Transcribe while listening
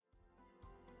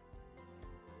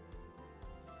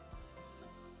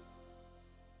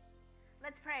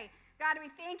Let's pray. God, we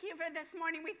thank you for this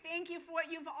morning. We thank you for what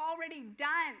you've already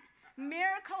done.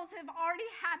 Miracles have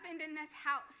already happened in this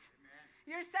house. Amen.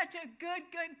 You're such a good,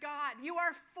 good God. You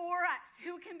are for us.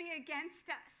 Who can be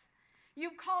against us?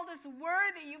 You've called us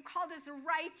worthy. You've called us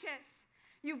righteous.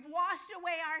 You've washed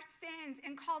away our sins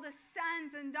and called us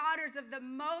sons and daughters of the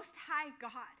Most High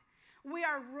God. We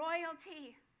are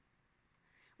royalty.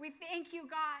 We thank you,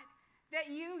 God,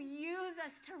 that you use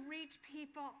us to reach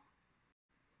people.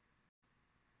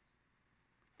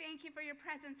 Thank you for your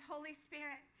presence, Holy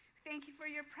Spirit. Thank you for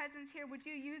your presence here. Would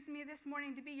you use me this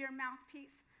morning to be your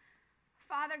mouthpiece?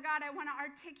 Father God, I want to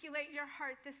articulate your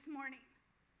heart this morning.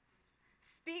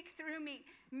 Speak through me.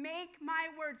 Make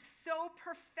my words so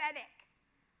prophetic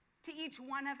to each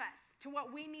one of us, to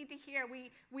what we need to hear. We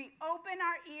open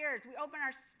our ears, we open our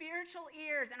spiritual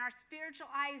ears and our spiritual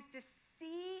eyes to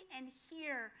see and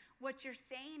hear what you're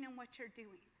saying and what you're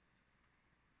doing.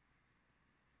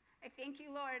 I thank you,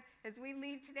 Lord, as we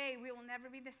leave today, we will never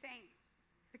be the same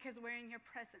because we're in your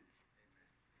presence.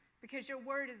 Amen. Because your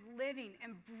word is living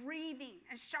and breathing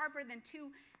and sharper than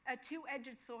a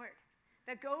two-edged sword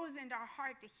that goes into our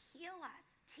heart to heal us,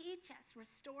 teach us,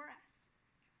 restore us.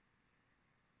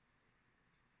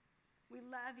 We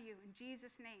love you. In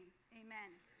Jesus' name, amen.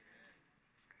 Amen.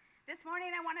 This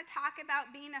morning, I want to talk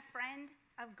about being a friend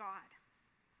of God.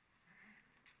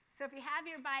 So if you have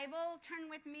your Bible, turn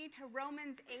with me to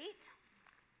Romans 8.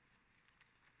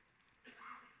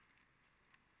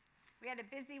 We had a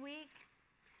busy week.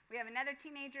 We have another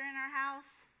teenager in our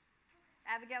house.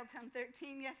 Abigail turned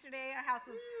 13 yesterday. Our house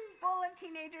was full of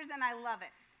teenagers, and I love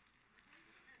it.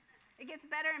 It gets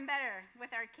better and better with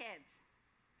our kids.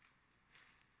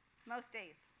 Most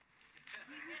days.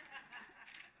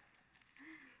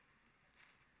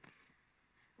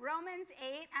 Romans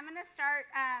 8, I'm going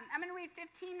to read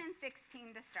 15 and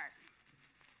 16 to start.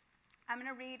 I'm going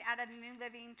to read out of the New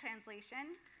Living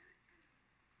Translation.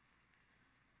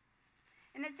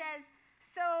 And it says,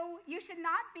 "So you should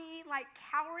not be like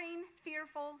cowering,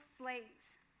 fearful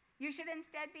slaves. You should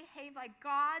instead behave like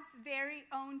God's very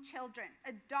own children,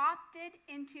 adopted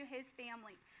into his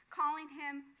family, calling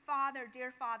him Father, dear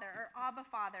Father," or Abba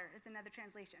Father is another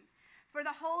translation. "For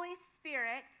the Holy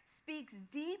Spirit speaks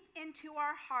deep into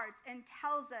our hearts and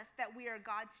tells us that we are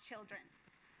God's children."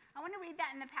 I want to read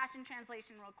that in the Passion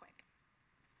Translation real quick.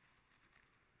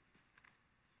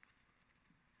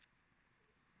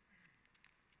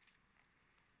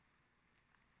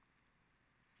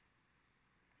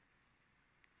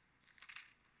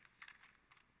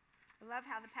 I love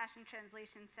how the Passion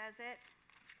Translation says it.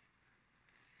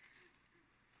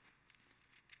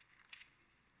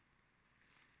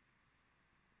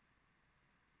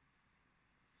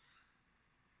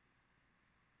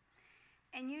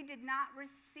 "And you did not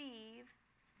receive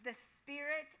the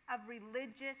spirit of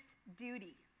religious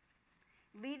duty,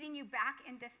 leading you back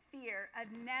into fear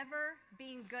of never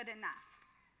being good enough."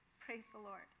 Praise the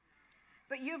Lord.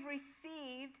 "But you've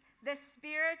received the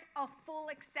spirit of full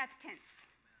acceptance,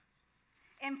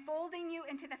 enfolding you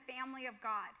into the family of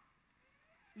God.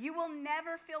 You will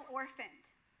never feel orphaned,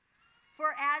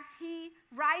 for as he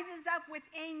rises up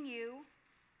within you,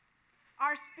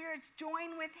 our spirits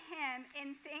join with him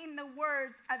in saying the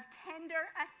words of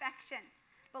tender affection,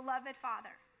 'Beloved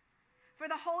Father.' For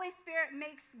the Holy Spirit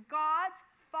makes God's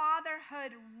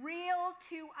fatherhood real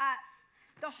to us.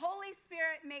 The Holy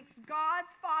Spirit makes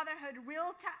God's fatherhood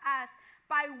real to us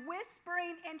by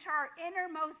whispering into our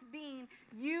innermost being,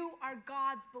 'You are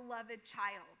God's beloved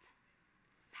child.'"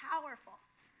 It's powerful.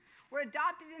 We're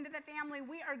adopted into the family.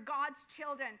 We are God's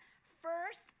children.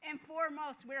 First and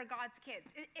foremost, we're God's kids.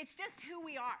 It's just who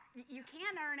we are. You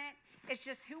can't earn it. It's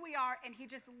just who we are, and he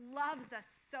just loves us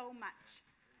so much.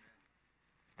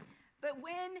 But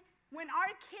when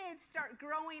our kids start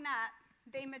growing up,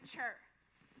 they mature.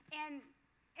 And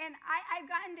I've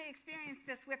gotten to experience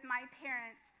this with my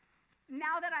parents.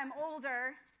 Now that I'm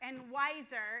older and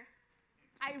wiser,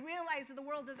 I realize that the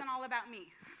world isn't all about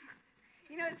me.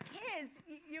 You know, as kids,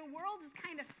 your world is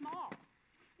kind of small.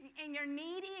 And you're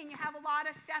needy and you have a lot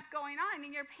of stuff going on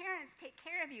and your parents take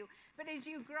care of you. But as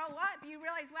you grow up, you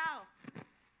realize, wow,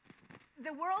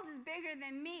 the world is bigger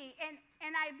than me.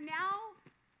 And I've now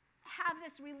have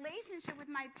this relationship with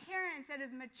my parents that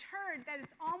has matured, that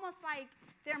it's almost like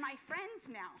they're my friends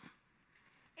now.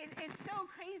 It's so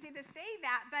crazy to say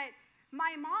that, but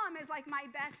my mom is like my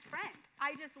best friend.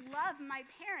 I just love my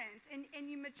parents, and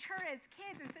you mature as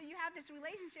kids, and so you have this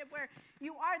relationship where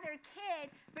you are their kid,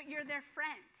 but you're their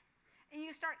friend, and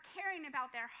you start caring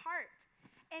about their heart.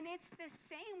 And it's the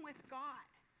same with God.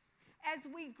 As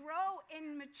we grow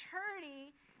in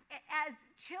maturity as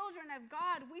children of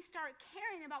God, we start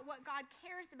caring about what God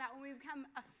cares about when we become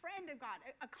a friend of God,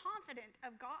 a confidant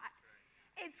of God.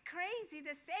 It's crazy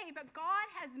to say, but God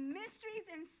has mysteries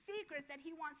and secrets that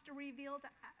he wants to reveal to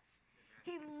us.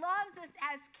 He loves us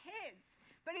as kids,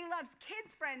 but he loves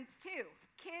kids' friends too.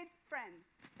 Kid friends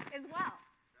as well.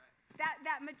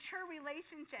 That mature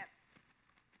relationship.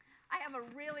 I have a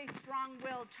really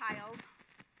strong-willed child.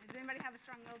 Does anybody have a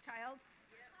strong-willed child?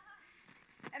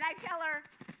 And I tell her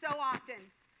so often,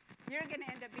 you're going to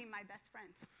end up being my best friend.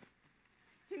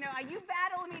 You know, you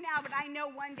battle me now, but I know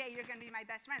one day you're going to be my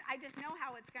best friend. I just know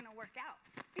how it's going to work out.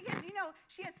 Because, you know,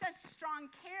 she has such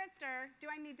strong character. Do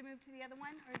I need to move to the other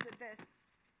one, or is it this?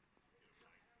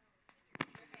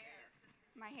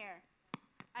 My hair.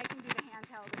 I can do the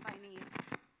handheld if I need.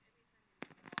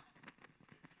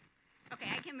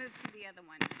 Okay, I can move to the other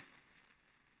one. Is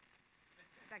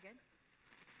that good?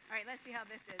 All right, let's see how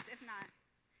this is. If not,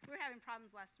 we were having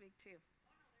problems last week, too.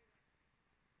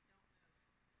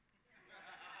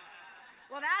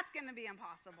 Well, that's going to be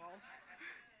impossible.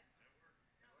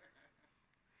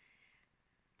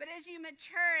 But as you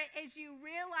mature, as you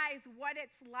realize what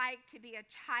it's like to be a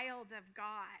child of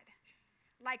God,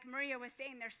 like Maria was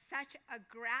saying, there's such a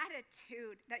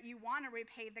gratitude that you want to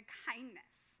repay the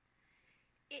kindness.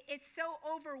 It's so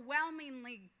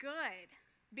overwhelmingly good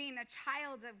being a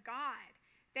child of God,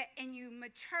 and you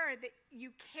mature, that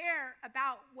you care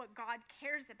about what God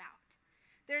cares about.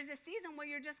 There's a season where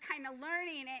you're just kind of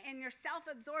learning it and you're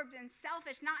self-absorbed and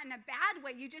selfish, not in a bad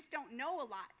way. You just don't know a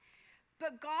lot.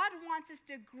 But God wants us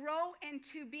to grow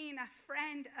into being a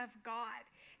friend of God.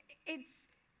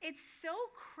 It's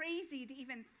so crazy to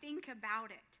even think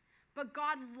about it. But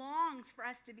God longs for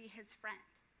us to be his friend.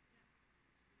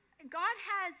 God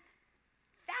has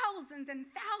thousands and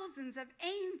thousands of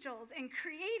angels and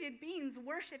created beings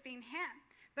worshiping him.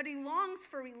 But he longs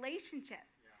for relationship.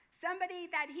 Somebody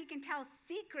that he can tell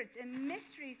secrets and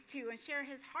mysteries to and share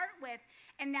his heart with,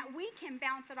 and that we can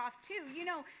bounce it off too. You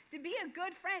know, to be a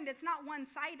good friend, it's not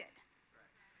one-sided.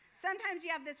 Sometimes you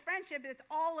have this friendship, it's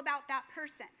all about that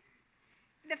person.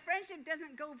 The friendship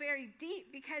doesn't go very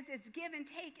deep because it's give and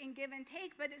take,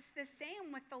 but it's the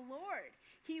same with the Lord.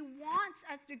 He wants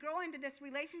us to grow into this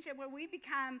relationship where we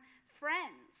become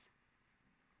friends.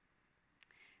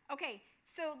 Okay.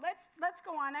 So let's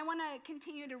go on. I want to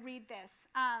continue to read this.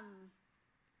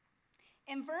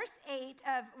 In verse 8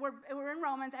 of, we're in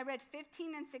Romans, I read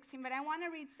 15 and 16, but I want to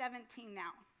read 17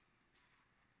 now.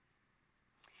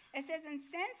 It says, and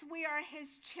since we are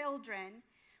his children,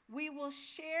 we will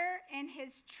share in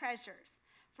his treasures.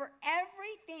 For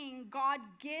everything God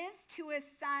gives to his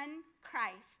son,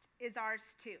 Christ, is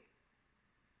ours too.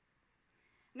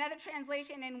 Another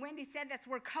translation, and Wendy said this,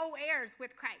 we're co-heirs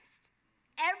with Christ.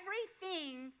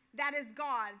 Everything that is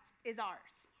God's is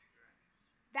ours.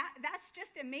 That's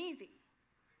just amazing.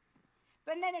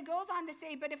 But then it goes on to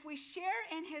say, but if we share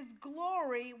in his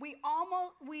glory, we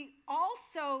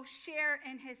also share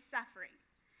in his suffering.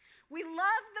 We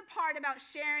love the part about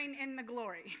sharing in the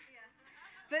glory. Yeah.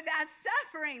 But that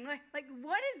suffering, like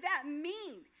what does that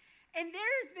mean? And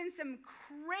there's been some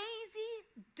crazy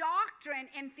doctrine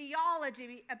and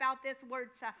theology about this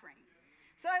word suffering.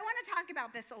 So I want to talk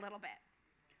about this a little bit.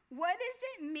 What does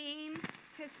it mean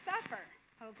to suffer?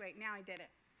 Oh, great, now I did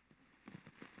it.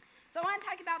 So I want to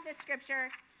talk about this scripture,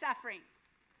 suffering.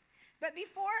 But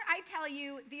before I tell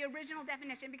you the original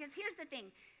definition, because here's the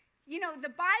thing. You know,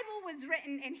 the Bible was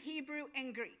written in Hebrew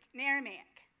and Greek, in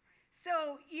Aramaic.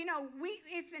 So, you know,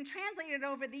 it's been translated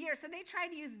over the years. So they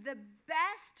try to use the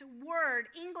best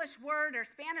word, English word or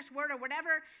Spanish word or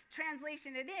whatever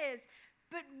translation it is.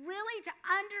 But really, to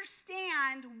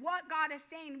understand what God is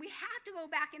saying, we have to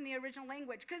go back in the original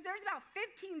language, because there's about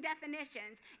 15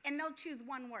 definitions, and they'll choose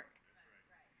one word.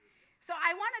 So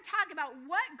I want to talk about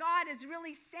what God is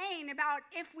really saying about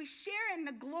if we share in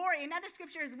the glory. Another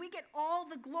scripture is we get all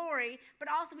the glory, but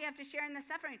also we have to share in the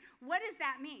suffering. What does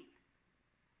that mean?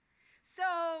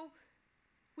 So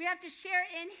we have to share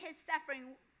in his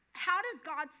suffering. How does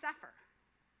God suffer?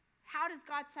 How does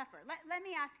God suffer? Let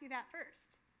me ask you that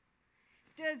first.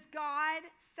 Does God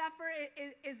suffer?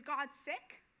 Is God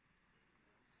sick?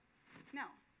 No.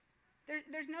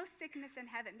 There's no sickness in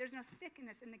heaven. There's no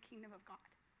sickness in the kingdom of God.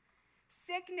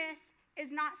 Sickness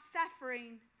is not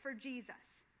suffering for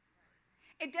Jesus.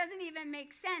 It doesn't even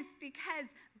make sense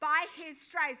because by his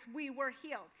stripes we were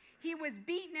healed. He was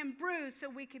beaten and bruised so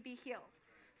we could be healed.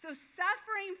 So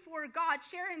suffering for God,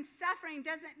 sharing suffering,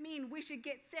 doesn't mean we should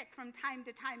get sick from time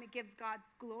to time. It gives God's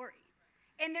glory.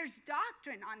 And there's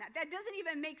doctrine on that. That doesn't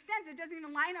even make sense. It doesn't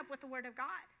even line up with the word of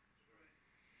God.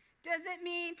 Does it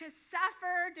mean to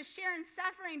suffer, to share in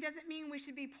suffering, doesn't mean we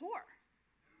should be poor.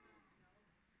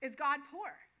 Is God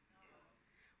poor?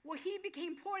 Well, he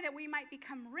became poor that we might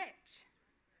become rich.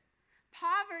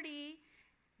 Poverty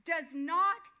does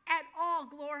not at all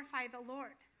glorify the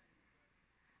Lord.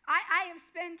 I have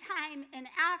spent time in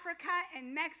Africa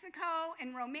and Mexico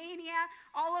and Romania,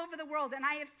 all over the world, and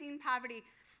I have seen poverty.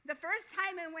 The first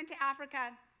time I went to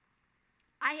Africa,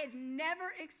 I had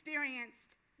never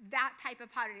experienced that type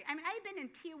of poverty. I mean, I had been in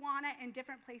Tijuana and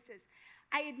different places.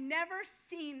 I had never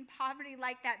seen poverty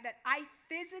like that I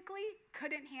physically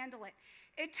couldn't handle it.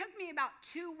 It took me about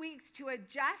 2 weeks to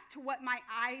adjust to what my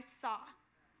eyes saw.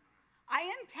 I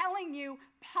am telling you,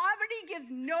 poverty gives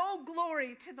no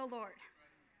glory to the Lord.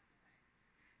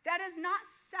 That is not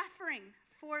suffering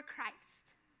for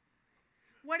Christ.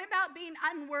 What about being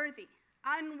unworthy?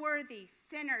 Unworthy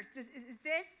sinners. Does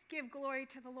this give glory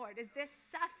to the Lord? Is this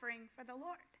suffering for the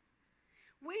Lord?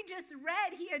 We just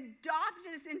read he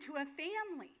adopted us into a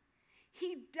family.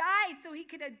 He died so he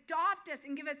could adopt us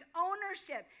and give us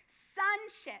ownership,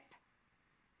 sonship.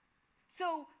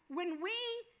 So when we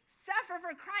suffer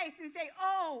for Christ and say,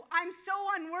 oh, I'm so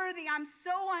unworthy,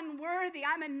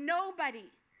 I'm a nobody,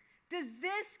 does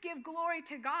this give glory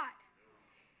to God?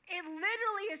 It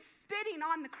literally is spitting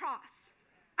on the cross.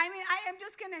 I mean, I am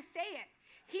just going to say it.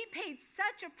 He paid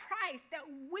such a price that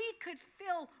we could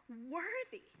feel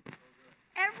worthy.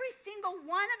 Every single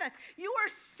one of us. You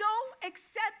are so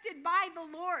accepted by the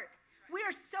Lord. We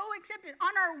are so accepted.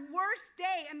 On our worst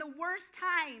day and the worst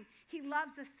time, he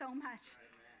loves us so much.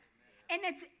 And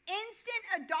it's instant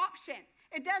adoption.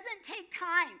 It doesn't take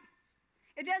time.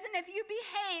 It doesn't, if you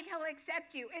behave, he'll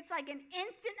accept you. It's like an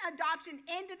instant adoption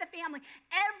into the family.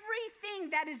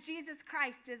 Everything that is Jesus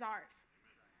Christ is ours.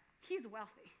 He's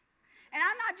wealthy. And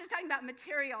I'm not just talking about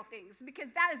material things,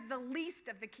 because that is the least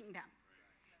of the kingdom.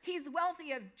 He's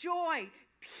wealthy of joy,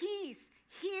 peace,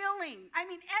 healing. I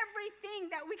mean, everything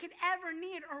that we could ever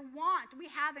need or want, we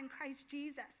have in Christ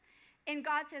Jesus. And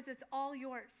God says it's all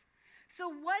yours. So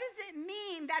what does it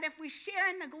mean that if we share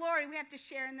in the glory, we have to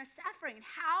share in the suffering?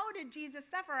 How did Jesus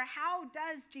suffer? Or how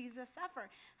does Jesus suffer?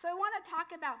 So I want to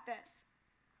talk about this.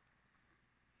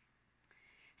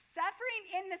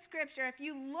 Suffering in the scripture, if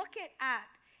you look it up,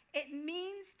 it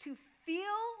means to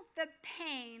feel the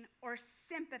pain or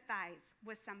sympathize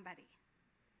with somebody.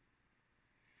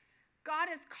 God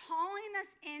is calling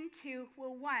us into,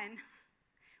 well, one,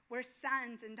 we're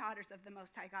sons and daughters of the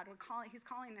Most High God. He's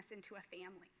calling us into a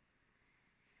family.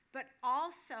 But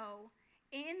also,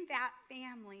 in that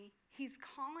family, he's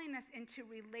calling us into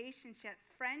relationship,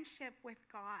 friendship with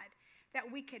God, that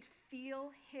we could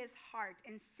feel his heart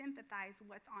and sympathize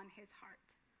what's on his heart.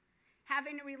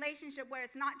 Having a relationship where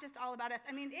it's not just all about us.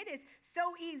 I mean, it is so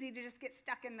easy to just get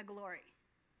stuck in the glory,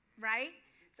 right?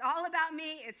 It's all about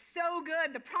me. It's so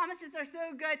good. The promises are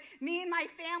so good. Me and my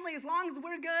family, as long as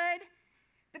we're good.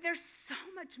 But there's so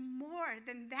much more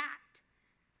than that.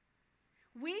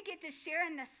 We get to share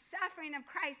in the suffering of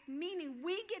Christ, meaning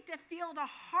we get to feel the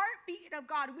heartbeat of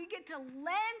God. We get to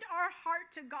lend our heart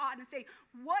to God and say,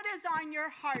 what is on your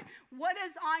heart? What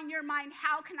is on your mind?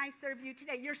 How can I serve you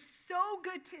today? You're so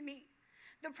good to me.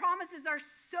 The promises are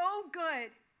so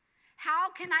good. How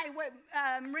can I, what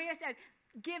Maria said,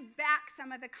 give back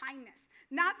some of the kindness?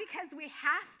 Not because we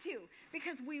have to,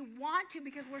 because we want to,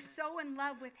 because we're so in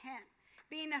love with him,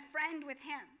 being a friend with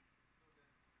him.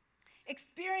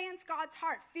 Experience God's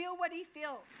heart. Feel what he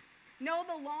feels. Know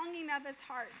the longing of his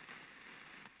heart.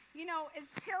 You know,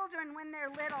 as children, when they're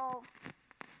little,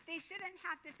 they shouldn't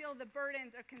have to feel the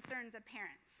burdens or concerns of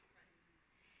parents.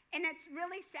 And it's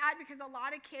really sad because a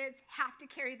lot of kids have to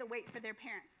carry the weight for their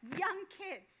parents. Young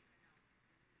kids.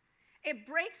 It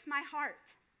breaks my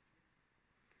heart.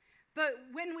 But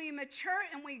when we mature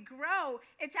and we grow,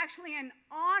 it's actually an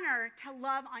honor to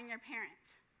love on your parents.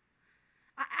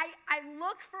 I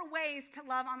look for ways to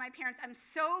love on my parents. I'm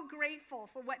so grateful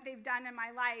for what they've done in my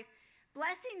life.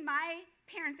 Blessing my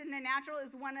parents in the natural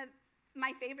is one of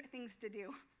my favorite things to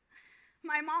do.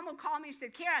 My mom will call me and she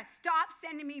said, Kara, stop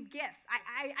sending me gifts.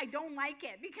 I don't like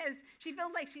it because she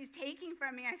feels like she's taking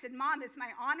from me. I said, Mom, it's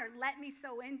my honor. Let me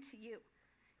sow into you.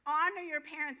 Honor your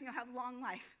parents and you'll have long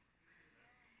life.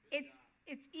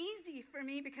 It's easy for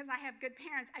me because I have good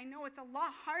parents. I know it's a lot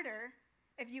harder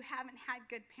if you haven't had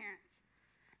good parents.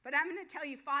 But I'm going to tell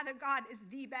you, Father God is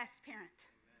the best parent.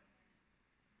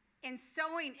 In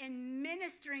sowing and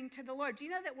ministering to the Lord. Do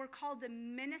you know that we're called to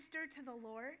minister to the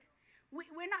Lord?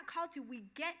 We're not called to. We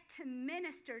get to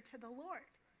minister to the Lord.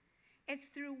 It's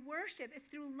through worship. It's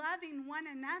through loving one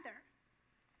another.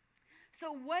 So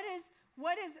what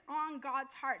is on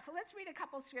God's heart? So let's read a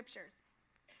couple scriptures.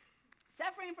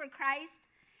 Suffering for Christ.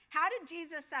 How did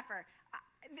Jesus suffer?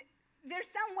 there's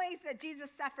some ways that Jesus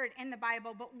suffered in the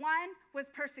Bible, but one was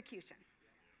persecution.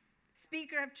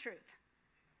 Speaker of truth.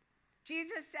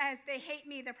 Jesus says, they hate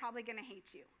me, they're probably going to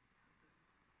hate you.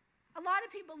 A lot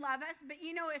of people love us, but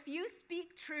if you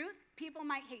speak truth, people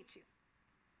might hate you.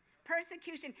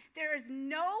 Persecution. There is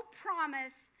no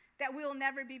promise that we will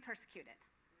never be persecuted.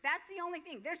 That's the only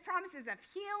thing. There's promises of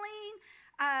healing,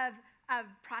 of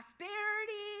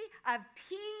prosperity, of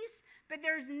peace, but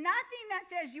there's nothing that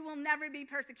says you will never be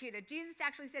persecuted. Jesus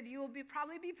actually said you will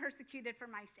probably be persecuted for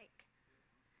my sake.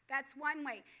 That's one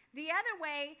way. The other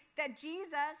way that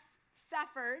Jesus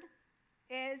suffered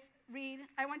is,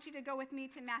 I want you to go with me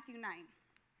to Matthew 9.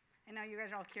 I know you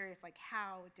guys are all curious, like,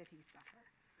 how did he suffer?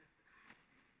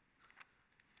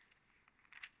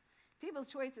 People's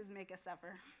choices make us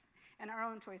suffer, and our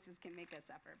own choices can make us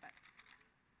suffer, but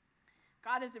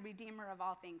God is a redeemer of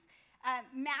all things.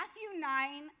 Matthew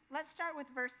 9, let's start with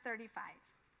verse 35.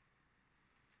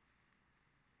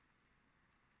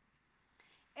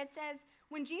 It says,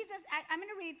 when Jesus, I'm going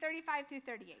to read 35 through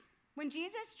 38. When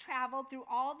Jesus traveled through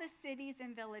all the cities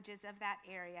and villages of that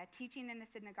area, teaching in the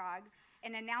synagogues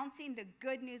and announcing the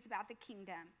good news about the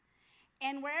kingdom,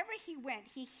 and wherever he went,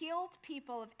 he healed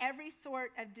people of every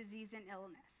sort of disease and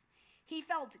illness. He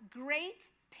felt great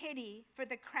pity for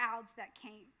the crowds that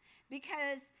came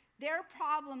because their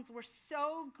problems were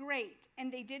so great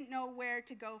and they didn't know where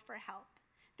to go for help.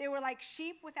 They were like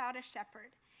sheep without a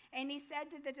shepherd. And he said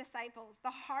to the disciples,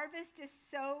 the harvest is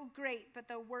so great, but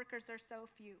the workers are so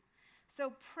few.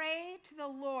 So pray to the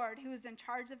Lord who is in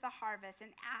charge of the harvest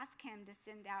and ask him to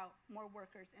send out more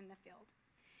workers in the field.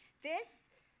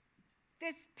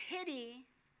 This pity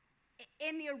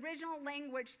in the original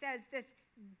language says this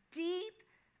deep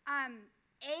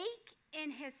ache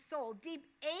in his soul, deep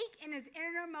ache in his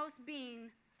innermost being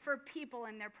for people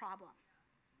and their problem.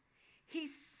 He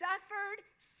suffered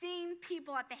seeing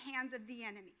people at the hands of the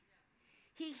enemy.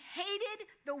 He hated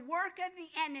the work of the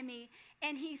enemy,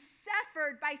 and he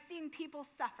suffered by seeing people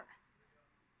suffer.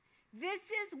 This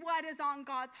is what is on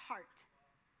God's heart.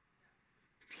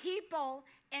 People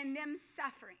and them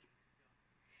suffering.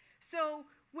 So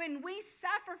when we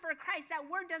suffer for Christ, that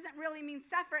word doesn't really mean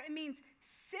suffer. It means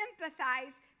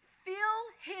sympathize, feel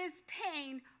his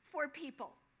pain for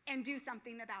people, and do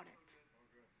something about it.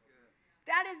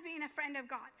 That is being a friend of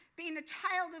God. Being a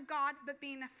child of God, but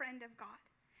being a friend of God.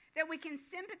 That we can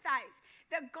sympathize.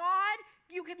 That God,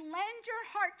 you could lend your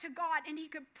heart to God, and he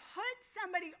could put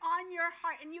somebody on your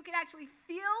heart, and you could actually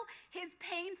feel his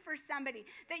pain for somebody.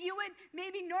 That you would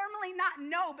maybe normally not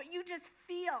know, but you just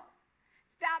feel.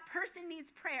 That person needs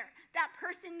prayer. That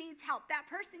person needs help. That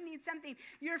person needs something.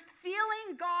 You're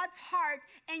feeling God's heart,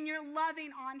 and you're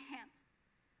loving on him.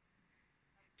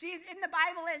 Jesus, in the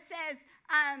Bible it says,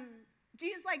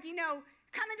 Jesus,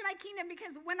 come into my kingdom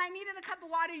because when I needed a cup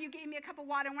of water, you gave me a cup of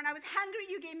water. And when I was hungry,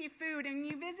 you gave me food. And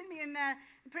you visited me in the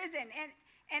prison.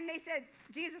 And they said,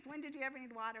 Jesus, when did you ever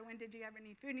need water? When did you ever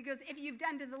need food? And he goes, if you've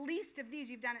done to the least of these,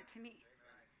 you've done it to me.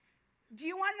 Do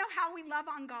you want to know how we love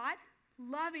on God?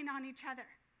 Loving on each other.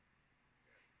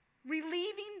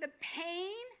 Relieving the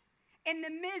pain and the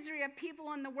misery of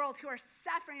people in the world who are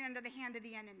suffering under the hand of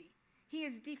the enemy. He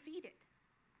is defeated.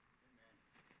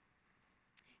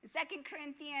 In 2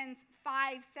 Corinthians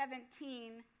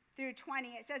 5:17 through 20,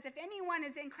 it says, if anyone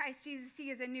is in Christ Jesus, he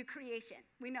is a new creation.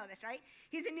 We know this, right?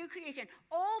 He's a new creation.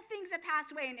 Old things have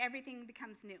passed away and everything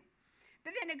becomes new.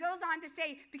 But then it goes on to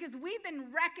say, because we've been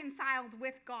reconciled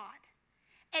with God.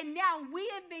 And now we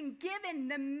have been given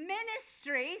the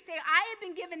ministry, say, I have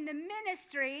been given the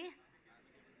ministry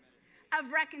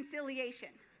of reconciliation.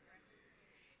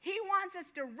 He wants us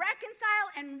to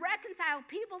reconcile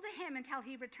people to him until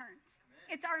he returns.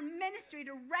 It's our ministry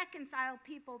to reconcile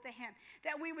people to him,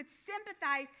 that we would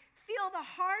sympathize, feel the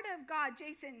heart of God.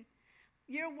 Jason,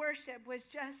 your worship was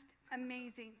just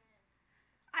amazing.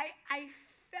 I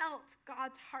felt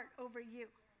God's heart over you.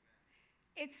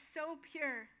 It's so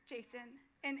pure, Jason.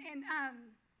 And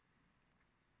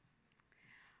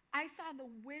I saw the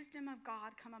wisdom of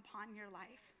God come upon your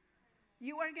life.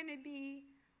 You are going to be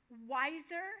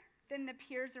wiser than the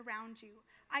peers around you.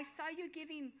 I saw you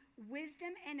giving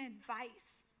wisdom and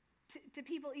advice to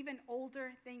people even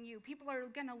older than you. People are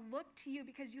going to look to you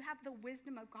because you have the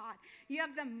wisdom of God. You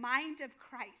have the mind of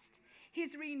Christ.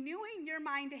 He's renewing your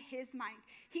mind to his mind.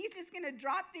 He's just going to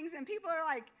drop things and people are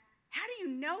like, how do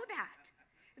you know that?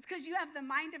 It's because you have the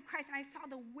mind of Christ. And I saw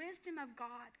the wisdom of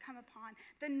God come upon.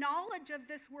 The knowledge of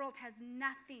this world has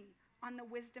nothing on the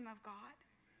wisdom of God.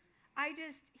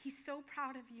 He's so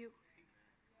proud of you.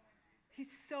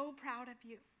 He's so proud of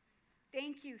you.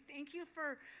 Thank you. Thank you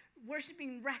for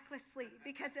worshiping recklessly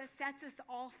because it sets us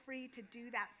all free to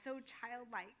do that. So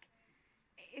childlike.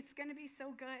 it's going to be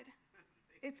so good.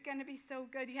 It's going to be so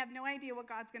good. You have no idea what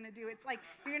God's going to do. It's like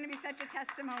you're going to be such a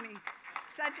testimony.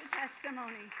 Such a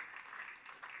testimony.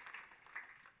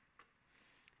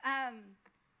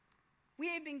 We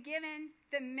have been given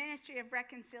the ministry of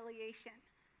reconciliation.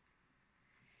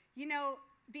 You know,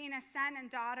 being a son and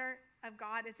daughter of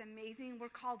God is amazing. We're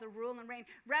called to rule and reign.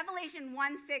 Revelation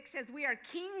 1:6 says we are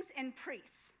kings and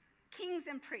priests. Kings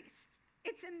and priests.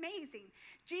 It's amazing.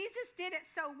 Jesus did it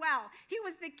so well. He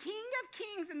was the King of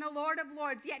kings and the Lord of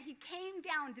lords, yet he came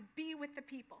down to be with the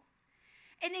people.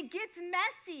 And it gets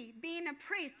messy being a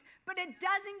priest, but it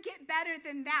doesn't get better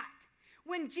than that.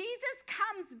 When Jesus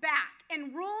comes back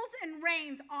and rules and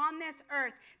reigns on this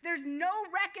earth, there's no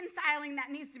reconciling that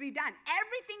needs to be done.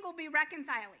 Everything will be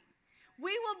reconciling.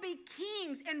 We will be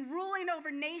kings and ruling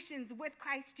over nations with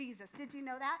Christ Jesus. Did you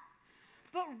know that?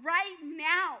 But right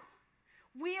now,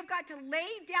 we have got to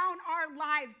lay down our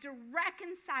lives to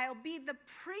reconcile, be the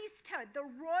priesthood, the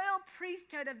royal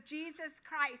priesthood of Jesus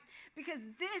Christ, because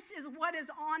this is what is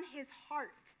on his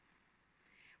heart.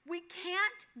 We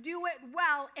can't do it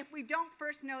well if we don't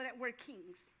first know that we're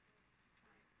kings.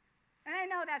 And I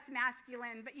know that's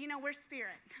masculine, but you know, we're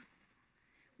spirit.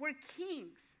 We're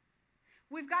kings.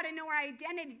 We've got to know our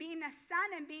identity. Being a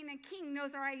son and being a king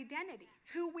knows our identity,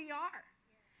 who we are,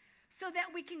 so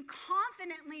that we can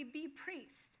confidently be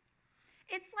priests.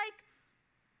 It's like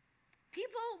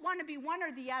people want to be one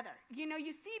or the other. You know,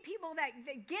 you see people that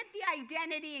get the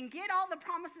identity and get all the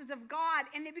promises of God,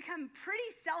 and they become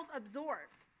pretty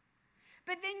self-absorbed.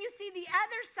 But then you see the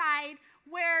other side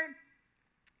where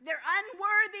they're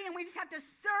unworthy and we just have to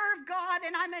serve God,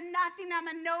 and I'm a nothing, I'm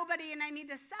a nobody, and I need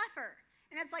to suffer.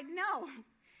 And it's like, no.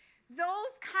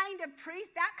 Those kind of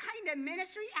priests, that kind of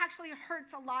ministry actually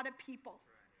hurts a lot of people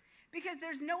because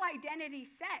there's no identity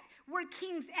set. We're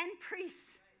kings and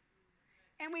priests.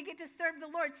 And we get to serve the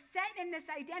Lord, set in this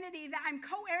identity that I'm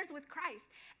co-heirs with Christ.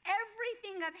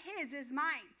 Everything of his is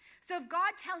mine. So if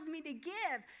God tells me to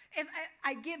give, if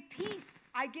I give peace,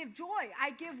 I give joy, I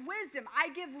give wisdom,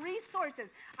 I give resources,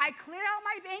 I clear out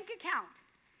my bank account,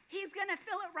 he's going to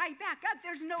fill it right back up.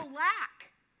 There's no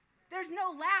lack. There's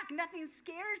no lack. Nothing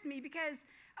scares me because,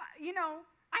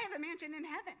 I have a mansion in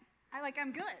heaven.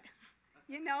 I'm good.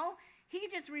 He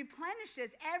just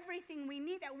replenishes everything we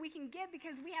need that we can give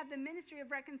because we have the ministry of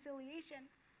reconciliation.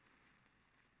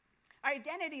 Our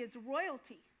identity is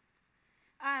royalty.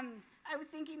 I was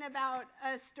thinking about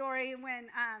a story when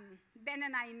Ben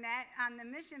and I met on the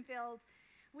mission field.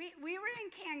 We were in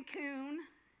Cancun,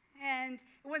 and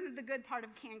it wasn't the good part of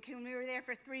Cancun. We were there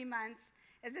for 3 months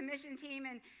as a mission team,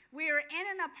 and we were in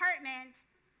an apartment,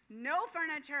 no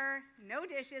furniture, no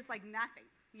dishes, nothing,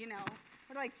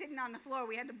 We're sitting on the floor.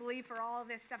 We had to believe for all of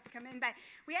this stuff to come in, but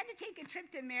we had to take a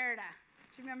trip to Merida.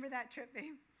 Do you remember that trip,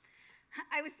 babe?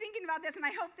 I was thinking about this, and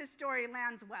I hope this story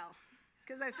lands well,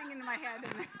 because I was thinking in my head,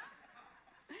 and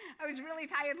I was really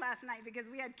tired last night because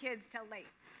we had kids till late.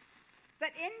 But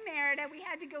in Merida, we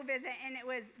had to go visit, and it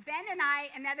was Ben and I,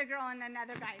 another girl, and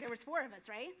another guy. There was 4 of us,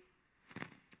 right?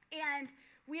 And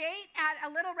we ate at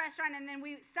a little restaurant, and then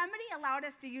somebody allowed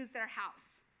us to use their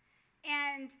house.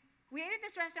 And we ate at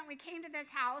this restaurant. We came to this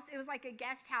house. It was like a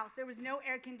guest house. There was no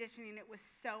air conditioning. It was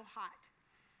so hot.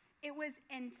 It was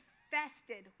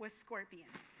infested with scorpions,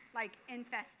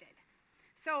 infested.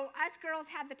 So us girls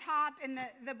had the top, and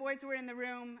the boys were in the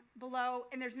room below,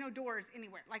 and there's no doors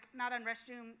anywhere, not on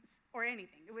restrooms or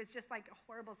anything. It was just a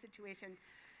horrible situation.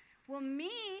 Well,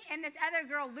 me and this other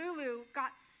girl, Lulu,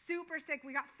 got super sick.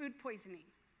 We got food poisoning.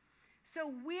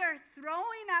 So we are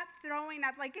throwing up,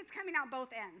 it's coming out both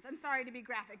ends. I'm sorry to be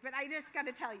graphic, but I just got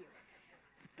to tell you.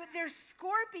 But there's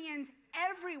scorpions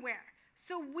everywhere.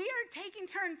 So we are taking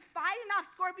turns fighting off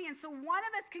scorpions so one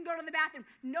of us can go to the bathroom.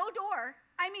 No door.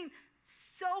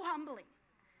 So humbling.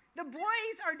 The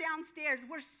boys are downstairs.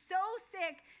 We're so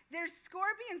sick. There's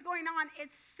scorpions going on.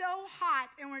 It's so hot,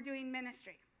 and we're doing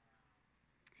ministry.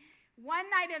 One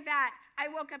night of that, I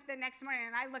woke up the next morning,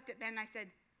 and I looked at Ben, and I said,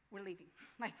 we're leaving.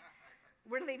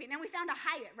 We're leaving. And we found a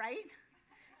Hyatt, right?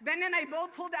 Ben and I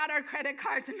both pulled out our credit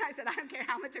cards, and I said, I don't care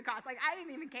how much it costs. I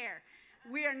didn't even care.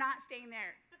 We are not staying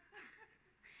there.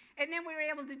 And then we were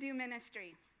able to do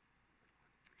ministry.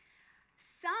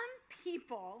 Some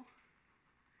people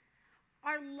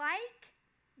are like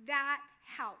that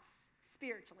house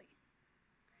spiritually.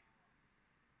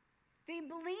 They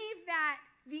believe that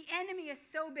the enemy is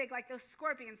so big, like those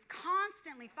scorpions,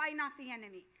 constantly fighting off the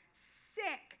enemy,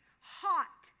 sick,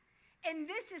 hot, and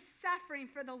this is suffering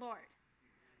for the Lord.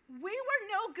 We were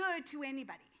no good to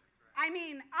anybody. I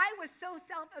was so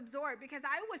self-absorbed because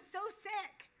I was so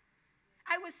sick.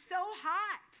 I was so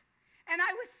hot, and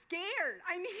I was scared.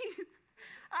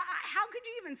 How could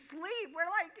you even sleep? We're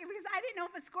like, because I didn't know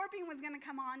if a scorpion was going to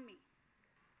come on me.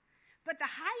 But the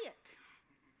Hyatt,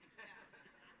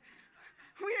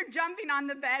 we were jumping on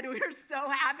the bed. We were so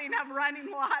happy to have running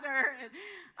water. And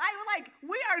I was like,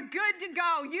 we are good to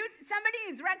go. Somebody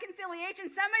needs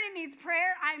reconciliation. Somebody needs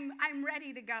prayer. I'm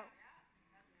ready to go.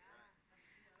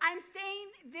 I'm saying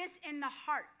this in the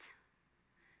heart.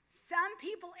 Some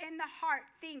people in the heart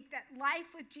think that life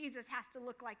with Jesus has to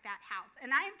look like that house.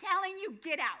 And I am telling you,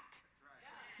 get out.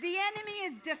 The enemy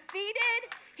is defeated.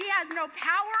 He has no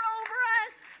power over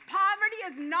us. Poverty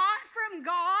is not from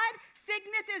God.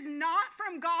 Sickness is not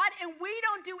from God. And we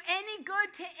don't do any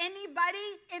good to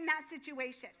anybody in that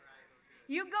situation.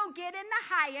 You go get in the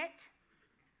Hyatt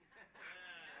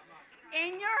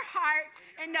in your heart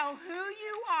and know who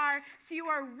you are, so you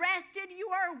are rested, you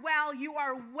are well, you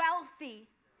are wealthy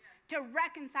to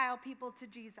reconcile people to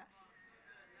Jesus.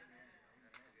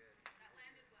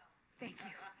 Thank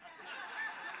you.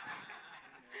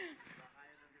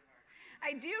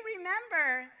 I do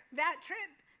remember that trip.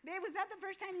 Babe, was that the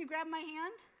first time you grabbed my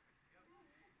hand?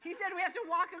 He said, we have to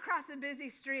walk across a busy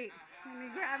street. And he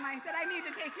grabbed my, he said, I need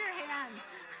to take your hand.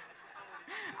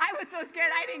 I was so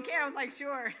scared, I didn't care. I was like,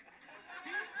 sure.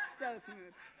 So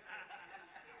smooth.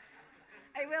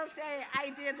 I will say, I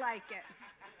did like it.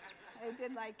 I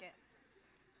did like it.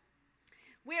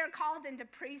 We are called into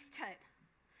priesthood,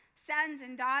 sons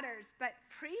and daughters, but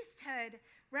priesthood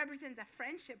represents a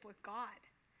friendship with God.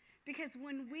 Because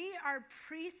when we are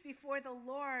priests before the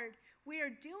Lord, we are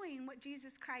doing what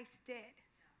Jesus Christ did.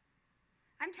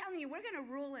 I'm telling you, we're going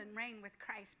to rule and reign with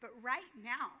Christ, but right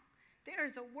now, there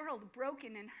is a world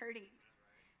broken and hurting.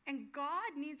 And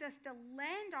God needs us to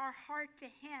lend our heart to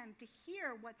him to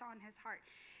hear what's on his heart.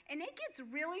 And it gets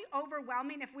really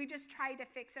overwhelming if we just try to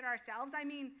fix it ourselves. I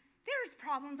mean, there's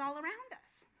problems all around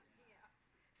us.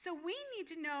 So we need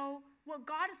to know what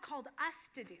God has called us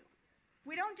to do.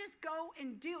 We don't just go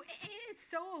and do. It's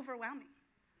so overwhelming.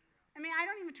 I mean, I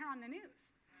don't even turn on the news.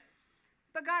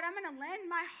 But God, I'm going to lend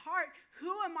my heart. Who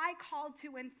am I called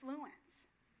to influence?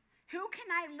 Who can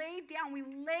I lay down? We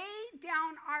lay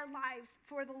down our lives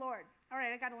for the Lord. All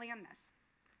right, I got to land this.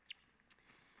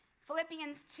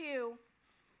 Philippians 2,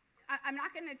 I'm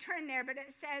not going to turn there, but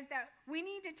it says that we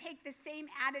need to take the same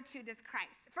attitude as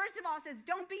Christ. First of all, it says,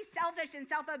 don't be selfish and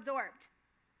self-absorbed.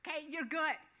 Okay, you're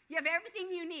good. You have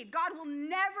everything you need. God will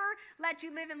never let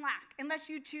you live in lack unless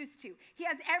you choose to. He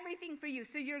has everything for you,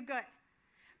 so you're good.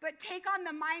 But take on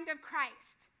the mind of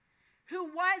Christ, who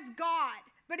was God,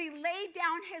 but he laid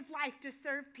down his life to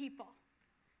serve people.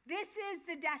 This is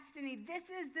the destiny. This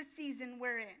is the season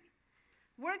we're in.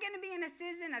 We're going to be in a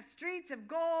season of streets of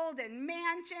gold and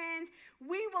mansions.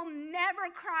 We will never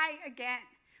cry again.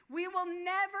 We will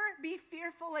never be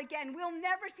fearful again. We'll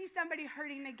never see somebody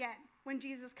hurting again when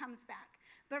Jesus comes back.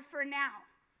 But for now,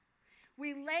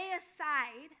 we lay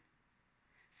aside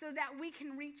so that we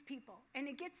can reach people. And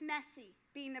it gets messy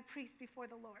being a priest before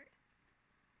the Lord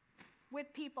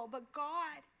with people. But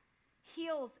God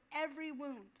heals every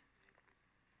wound.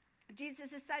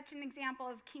 Jesus is such an example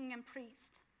of king and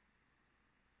priest.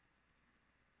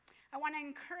 I want to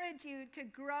encourage you to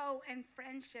grow in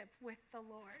friendship with the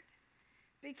Lord,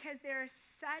 because there is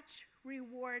such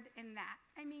reward in that.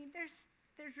 I mean, there's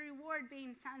reward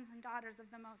being sons and daughters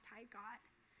of the Most High God.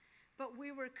 But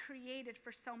we were created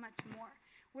for so much more.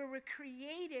 We were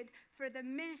created for the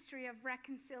ministry of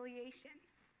reconciliation.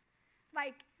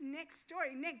 Like Nick's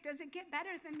story. Nick, does it get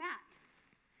better than that?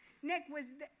 Nick,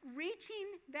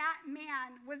 reaching that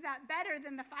man, was that better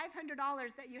than the $500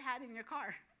 that you had in your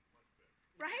car?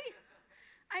 Right?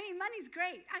 I mean, money's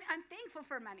great. I'm thankful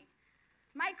for money.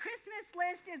 My Christmas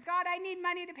list is, God, I need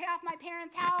money to pay off my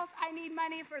parents' house. I need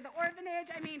money for the orphanage.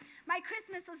 I mean, my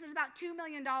Christmas list is about $2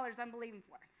 million I'm believing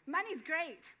for. Money's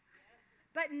great.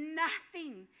 But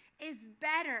nothing is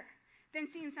better than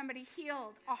seeing somebody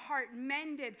healed, a heart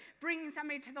mended, bringing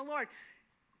somebody to the Lord.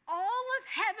 All of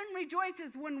heaven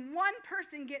rejoices when one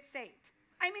person gets saved.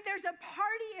 I mean, there's a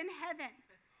party in heaven.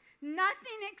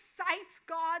 Nothing excites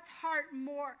God's heart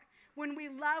more when we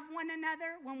love one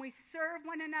another, when we serve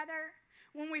one another,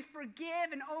 when we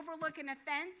forgive and overlook an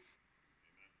offense.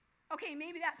 Okay,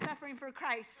 maybe that's suffering for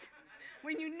Christ.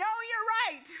 When you know you're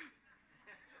right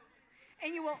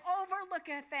and you will overlook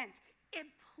an offense, it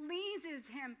pleases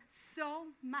him so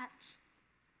much.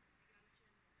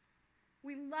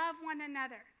 We love one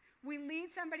another. We lead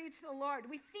somebody to the Lord.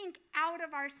 We think out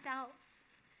of ourselves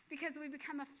because we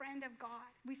become a friend of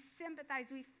God. We sympathize.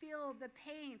 We feel the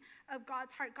pain of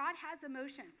God's heart. God has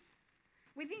emotions.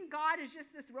 We think God is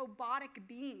just this robotic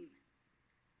being.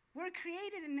 We're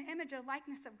created in the image and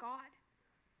likeness of God.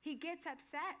 He gets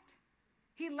upset.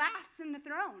 He laughs in the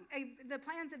throne, the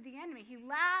plans of the enemy. He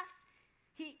laughs.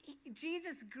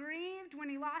 Jesus grieved when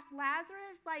he lost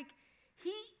Lazarus. Like,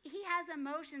 he has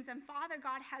emotions, and Father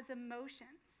God has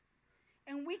emotions.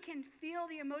 And we can feel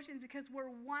the emotions because we're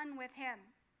one with him.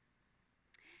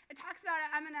 It talks about,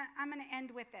 I'm gonna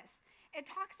end with this. It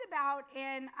talks about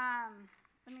in,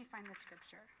 let me find the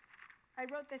scripture. I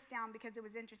wrote this down because it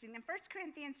was interesting. In 1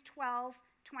 Corinthians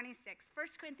 12:26, 1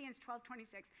 Corinthians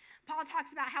 12:26, Paul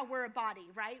talks about how we're a body,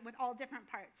 right, with all different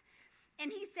parts.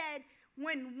 And he said,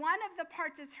 when one of the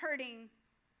parts is hurting,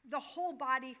 the whole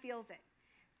body feels it.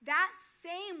 That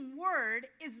same word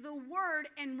is the word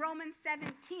in Romans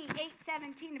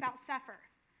 8:17 about suffer.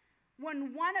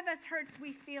 When one of us hurts,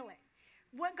 we feel it.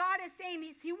 What God is saying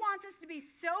is he wants us to be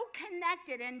so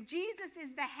connected, and Jesus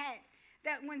is the head,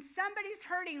 that when somebody's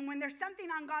hurting, when there's something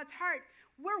on God's heart,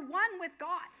 we're one with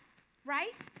God,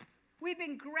 right? We've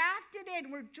been grafted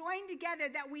in. We're joined together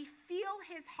that we feel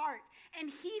his heart, and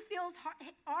he feels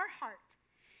our heart.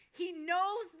 He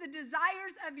knows the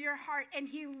desires of your heart, and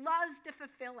he loves to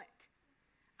fulfill it.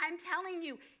 I'm telling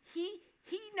you, he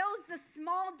knows the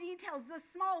small details, the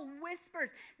small whispers.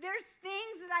 There's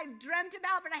things that I've dreamt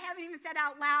about, but I haven't even said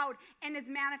out loud, and is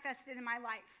manifested in my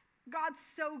life. God's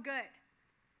so good.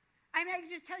 I mean, I can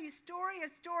just tell you story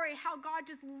of story how God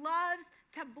just loves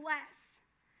to bless.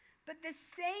 But the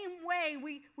same way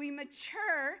we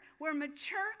mature, we're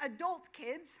mature adult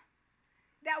kids,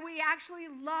 that we actually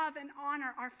love and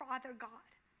honor our Father God.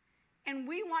 And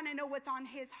we want to know what's on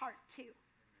his heart too.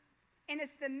 And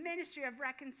it's the ministry of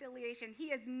reconciliation. He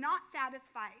is not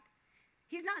satisfied.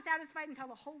 He's not satisfied until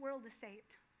the whole world is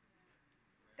saved.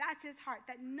 That's his heart,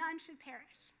 that none should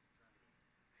perish.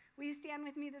 Will you stand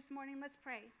with me this morning? Let's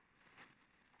pray.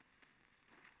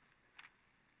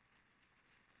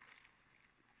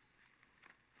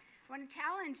 I want to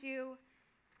challenge you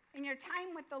in your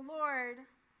time with the Lord.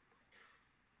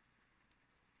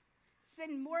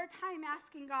 Spend more time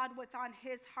asking God what's on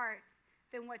his heart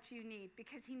than what you need,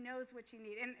 because he knows what you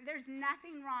need. And there's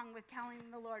nothing wrong with telling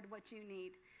the Lord what you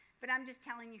need, but I'm just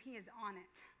telling you, he is on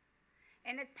it.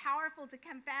 And it's powerful to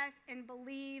confess and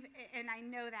believe, and I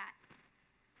know that.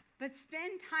 But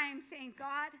spend time saying,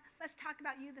 God, let's talk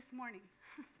about you this morning.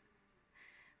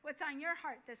 What's on your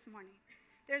heart this morning?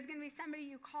 There's going to be somebody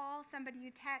you call, somebody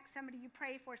you text, somebody you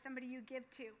pray for, somebody you give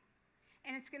to.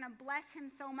 And it's going to bless him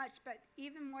so much, but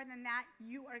even more than that,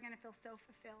 you are going to feel so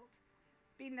fulfilled.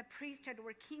 Being the priesthood,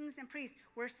 we're kings and priests.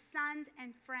 We're sons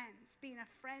and friends, being a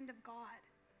friend of God.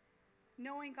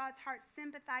 Knowing God's heart,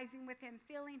 sympathizing with him,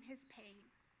 feeling his pain.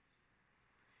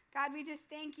 God, we just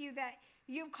thank you that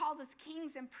you've called us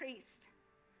kings and priests,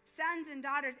 sons and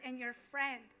daughters, and your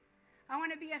friend. I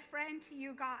want to be a friend to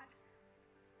you, God.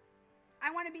 I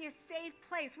want to be a safe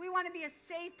place. We want to be a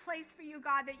safe place for you,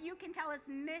 God, that you can tell us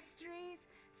mysteries,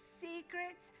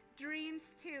 secrets,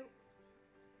 dreams too.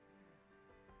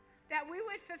 That we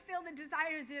would fulfill the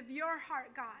desires of your heart,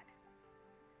 God.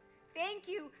 Thank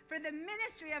you for the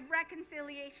ministry of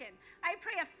reconciliation. I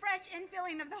pray a fresh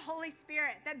infilling of the Holy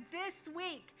Spirit, that this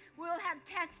week we'll have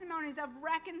testimonies of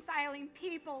reconciling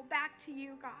people back to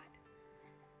you, God.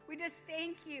 We just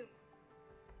thank you.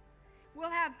 We'll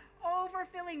have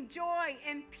overfilling joy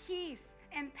and peace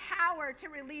and power to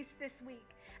release this week.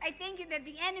 I thank you that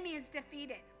the enemy is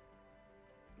defeated.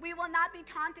 We will not be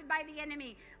taunted by the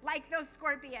enemy like those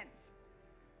scorpions.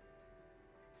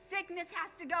 Sickness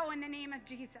has to go in the name of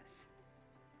Jesus.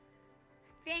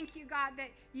 Thank you, God,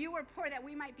 that you were poor that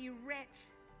we might be rich.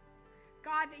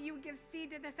 God, that you would give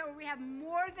seed to the sower. We have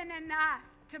more than enough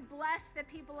to bless the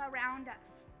people around us.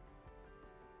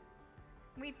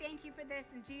 We thank you for this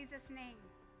in Jesus' name.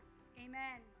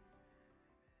 Amen.